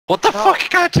What the fuck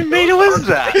kind of tomato is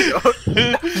that?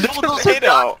 No, those are Tomato.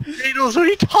 not tomatoes. What are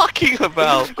you talking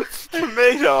about?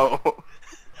 Tomato.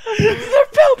 They're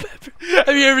bell pepper.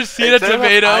 Have you ever seen a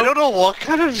tomato? I don't know what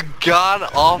kind of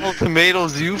god-awful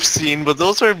tomatoes you've seen, but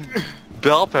those are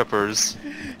bell peppers.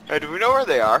 Hey, do we know where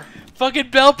they are? Fucking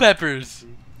bell peppers.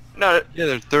 No, Yeah,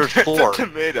 they're third it's a floor.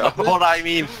 tomato. What I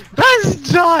mean,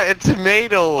 that's not a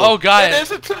tomato. Oh, got It it.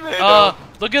 is a tomato.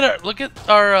 Look at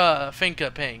our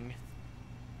Finca ping.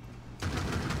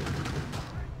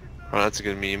 Oh, that's a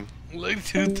good meme. Like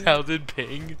 2,000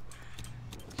 ping.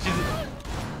 She's,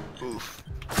 Oof.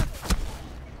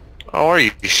 Oh, are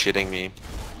you shitting me?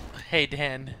 hey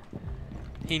Dan,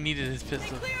 he needed his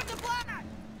pistol.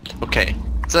 Okay,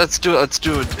 so let's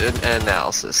do an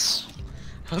analysis.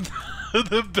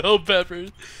 The bell peppers.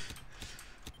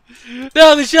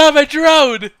 No, they shot my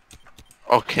drone.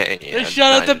 Okay. They Yeah,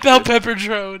 shot at the bell pepper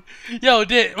drone. Yo,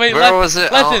 wait. Where was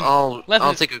it? Listen, I'll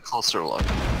listen. take a closer look.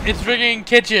 It's freaking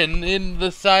kitchen in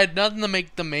the side, not in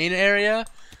the main area,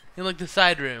 in like the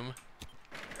side room.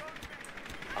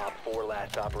 Op 4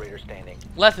 last operator standing.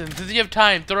 Lesson, since you have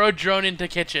time, throw a drone into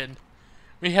kitchen.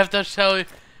 We have to tell you.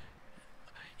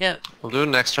 Yeah. We'll do it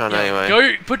next round Yeah,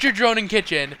 anyway. put your drone in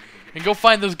kitchen and go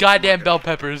find those goddamn bell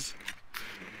peppers.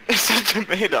 It's a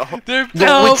tomato. They're No,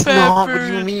 bell it's not. What do you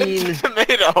peppers. mean? It's a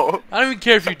tomato. I don't even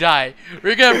care if you die.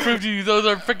 We're gonna prove to you those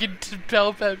are freaking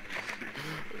bell peppers.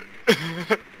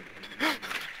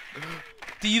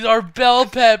 These are bell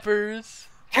peppers.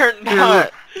 They're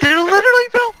not. They're literally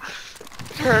bell.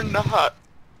 They're not.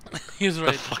 He's The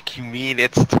right. fuck you mean?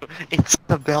 It's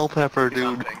the bell pepper,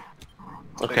 dude.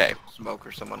 Okay. Smoke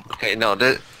or someone. Okay. No,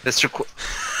 this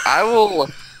I will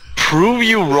prove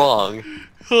you wrong.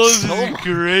 Oh, this So is much.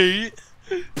 great.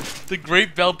 The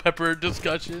great bell pepper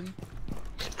discussion.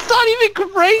 It's not even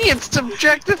great. It's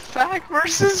subjective fact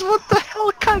versus what the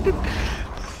hell kind of.